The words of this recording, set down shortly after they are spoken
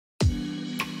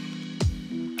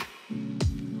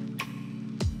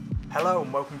Hello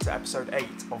and welcome to episode 8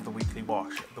 of The Weekly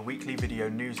Wash, the weekly video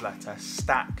newsletter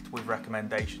stacked with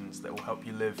recommendations that will help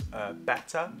you live a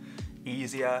better,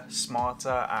 easier,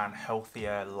 smarter and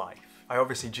healthier life. I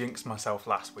obviously jinxed myself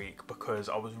last week because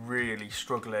I was really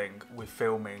struggling with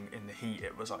filming in the heat.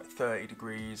 It was like 30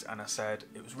 degrees and I said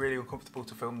it was really uncomfortable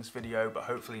to film this video, but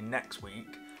hopefully next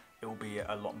week it will be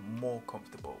a lot more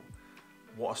comfortable.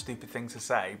 What a stupid thing to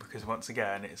say, because once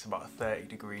again it's about 30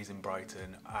 degrees in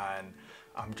Brighton and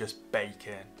I'm just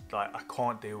baking. Like, I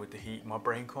can't deal with the heat, my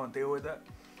brain can't deal with it.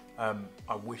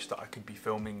 I wish that I could be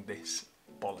filming this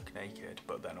bollock naked,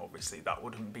 but then obviously that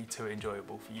wouldn't be too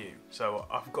enjoyable for you. So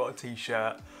I've got a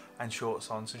t-shirt and shorts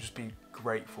on, so just be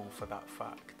grateful for that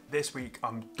fact. This week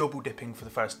I'm double dipping for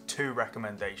the first 2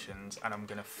 recommendations and I'm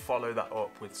going to follow that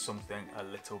up with something a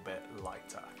little bit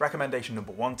lighter. Recommendation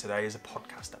number 1 today is a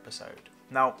podcast episode.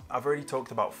 Now, I've already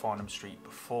talked about Farnam Street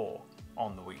before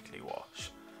on the Weekly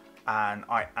Wash, and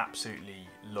I absolutely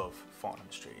love Farnam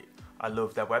Street. I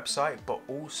love their website, but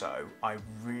also I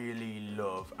really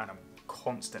love and I'm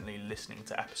constantly listening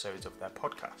to episodes of their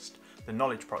podcast, The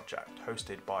Knowledge Project,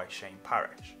 hosted by Shane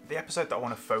Parrish. The episode that I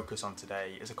want to focus on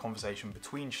today is a conversation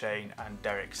between Shane and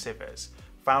Derek Sivers,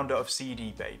 founder of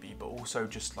CD Baby, but also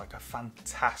just like a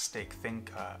fantastic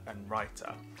thinker and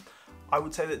writer. I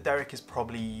would say that Derek is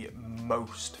probably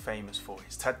most famous for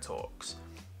his TED Talks,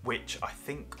 which I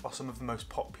think are some of the most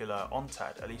popular on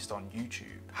TED, at least on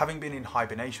YouTube. Having been in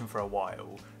hibernation for a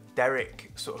while,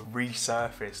 Derek sort of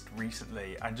resurfaced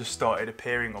recently and just started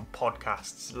appearing on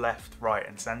podcasts left, right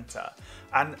and centre.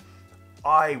 And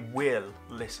I will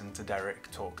listen to Derek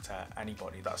talk to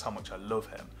anybody, that's how much I love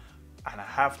him, and I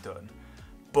have done.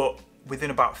 But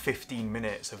within about 15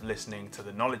 minutes of listening to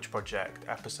the Knowledge Project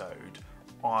episode,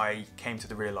 I came to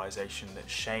the realisation that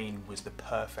Shane was the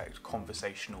perfect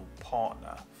conversational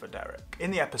partner for Derek.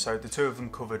 In the episode, the two of them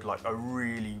covered like a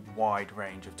really wide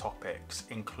range of topics,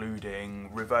 including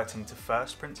reverting to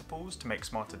first principles to make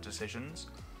smarter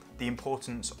decisions, the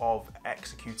importance of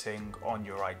executing on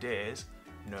your ideas,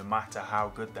 no matter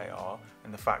how good they are,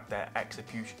 and the fact that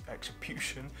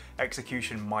execution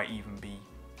might even be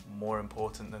more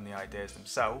important than the ideas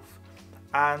themselves.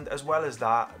 And as well as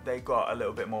that, they got a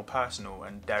little bit more personal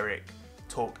and Derek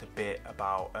talked a bit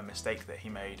about a mistake that he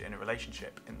made in a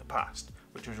relationship in the past,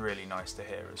 which was really nice to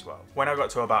hear as well. When I got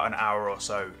to about an hour or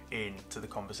so into the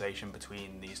conversation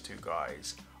between these two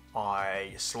guys,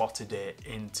 I slotted it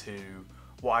into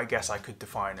what I guess I could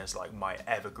define as like my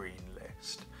evergreen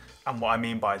list. And what I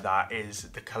mean by that is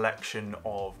the collection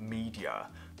of media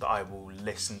that I will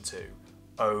listen to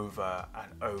over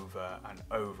and over and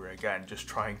over again, just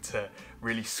trying to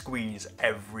really squeeze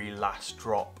every last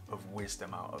drop of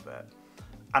wisdom out of it.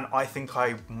 And I think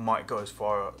I might go as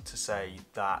far to say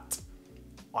that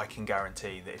I can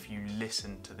guarantee that if you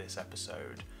listen to this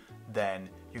episode, then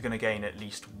you're going to gain at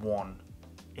least one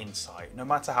insight, no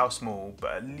matter how small,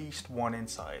 but at least one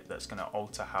insight that's going to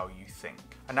alter how you think.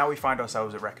 And now we find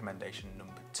ourselves at recommendation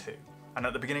number 2. And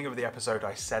at the beginning of the episode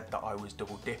I said that I was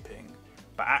double dipping,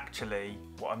 but actually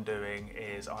what I'm doing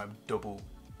is I'm double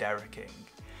Dereking,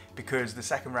 because the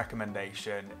second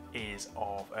recommendation is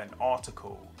of an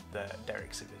article that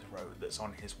Derek Sivers wrote that's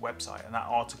on his website, and that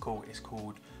article is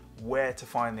called Where to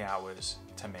Find the Hours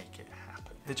to Make It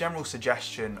Happen. The general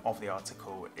suggestion of the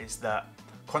article is that,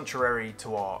 contrary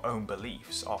to our own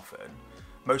beliefs often,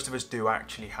 most of us do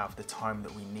actually have the time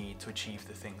that we need to achieve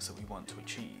the things that we want to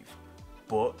achieve,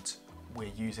 but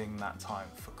we're using that time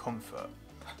for comfort.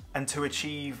 And to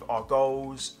achieve our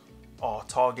goals, our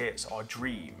targets, our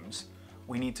dreams,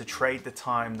 we need to trade the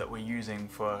time that we're using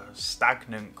for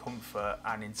stagnant comfort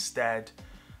and instead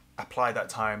apply that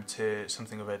time to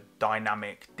something of a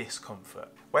dynamic discomfort.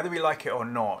 Whether we like it or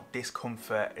not,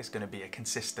 discomfort is going to be a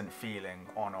consistent feeling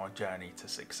on our journey to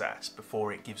success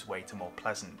before it gives way to more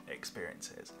pleasant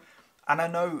experiences. And I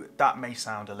know that may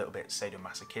sound a little bit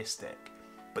sadomasochistic,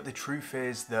 but the truth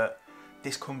is that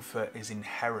discomfort is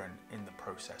inherent in the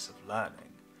process of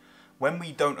learning. When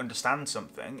we don't understand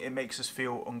something, it makes us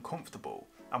feel uncomfortable,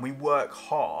 and we work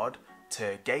hard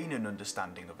to gain an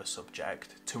understanding of a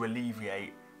subject to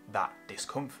alleviate that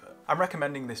discomfort. I'm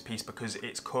recommending this piece because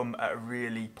it's come at a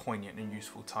really poignant and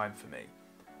useful time for me,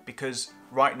 because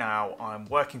right now I'm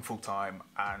working full-time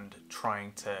and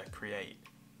trying to create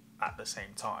at the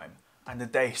same time, and the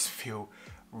days feel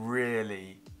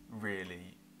really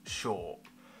short.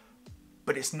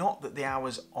 But it's not that the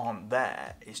hours aren't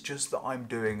there, it's just that I'm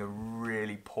doing a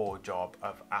really poor job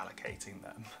of allocating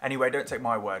them. Anyway, don't take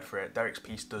my word for it, Derek's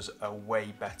piece does a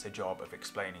way better job of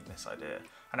explaining this idea,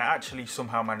 and it actually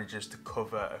somehow manages to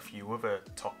cover a few other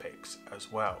topics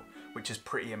as well, which is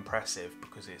pretty impressive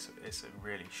because it's a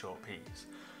really short piece.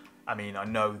 I mean, I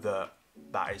know that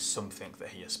that is something that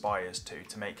he aspires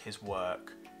to make his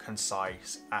work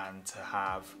concise and to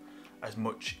have as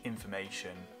much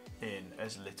information in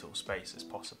as little space as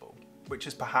possible, which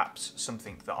is perhaps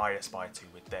something that I aspire to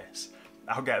with this.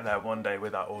 I'll get there one day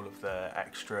without all of the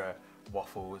extra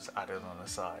waffles added on the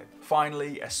side.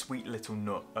 Finally, a sweet little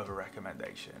nut of a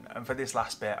recommendation. And for this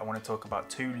last bit, I want to talk about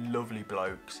two lovely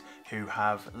blokes who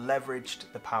have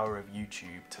leveraged the power of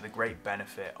YouTube to the great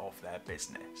benefit of their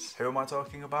business. Who am I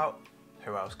talking about?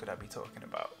 Who else could I be talking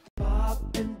about?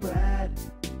 Bob and Brad,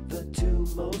 the two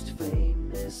most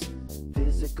famous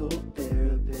physical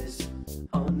therapists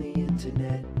on the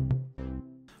internet.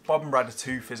 Bob and Brad are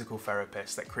two physical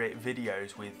therapists that create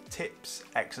videos with tips,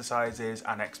 exercises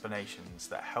and explanations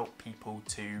that help people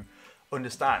to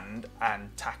understand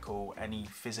and tackle any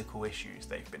physical issues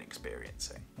they've been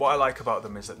experiencing. What I like about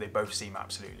them is that they both seem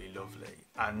absolutely lovely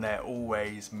and they're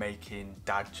always making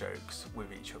dad jokes with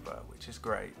each other, which is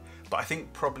great. But I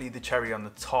think probably the cherry on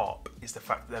the top is the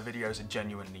fact that their videos are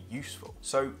genuinely useful.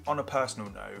 So on a personal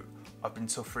note, I've been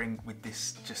suffering with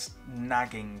this just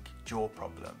nagging jaw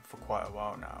problem for quite a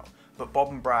while now, but Bob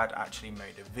and Brad actually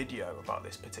made a video about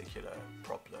this particular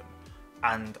problem,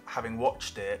 and having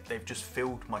watched it, they've just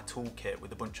filled my toolkit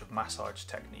with a bunch of massage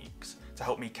techniques to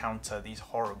help me counter these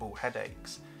horrible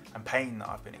headaches and pain that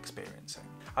I've been experiencing.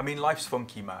 I mean, life's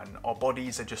funky, man. Our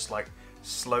bodies are just like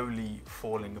slowly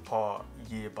falling apart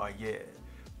year by year,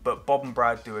 but Bob and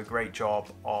Brad do a great job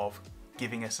of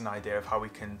giving us an idea of how we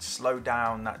can slow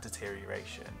down that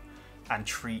deterioration and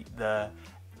treat the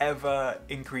ever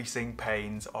increasing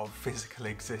pains of physical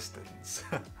existence.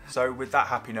 So with that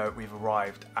happy note, we've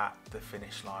arrived at the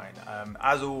finish line.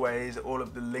 As always, all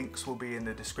of the links will be in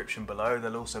the description below.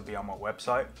 They'll also be on my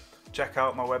website. Check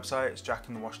out my website, it's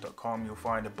jackinthewash.com. You'll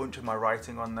find a bunch of my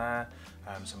writing on there,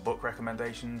 some book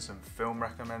recommendations, some film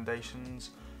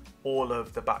recommendations, all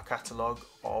of the back catalogue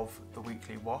of the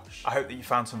weekly wash. I hope that you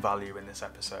found some value in this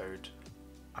episode.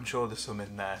 I'm sure there's some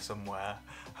in there somewhere.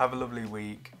 Have a lovely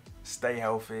week, stay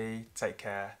healthy, take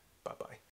care, bye bye.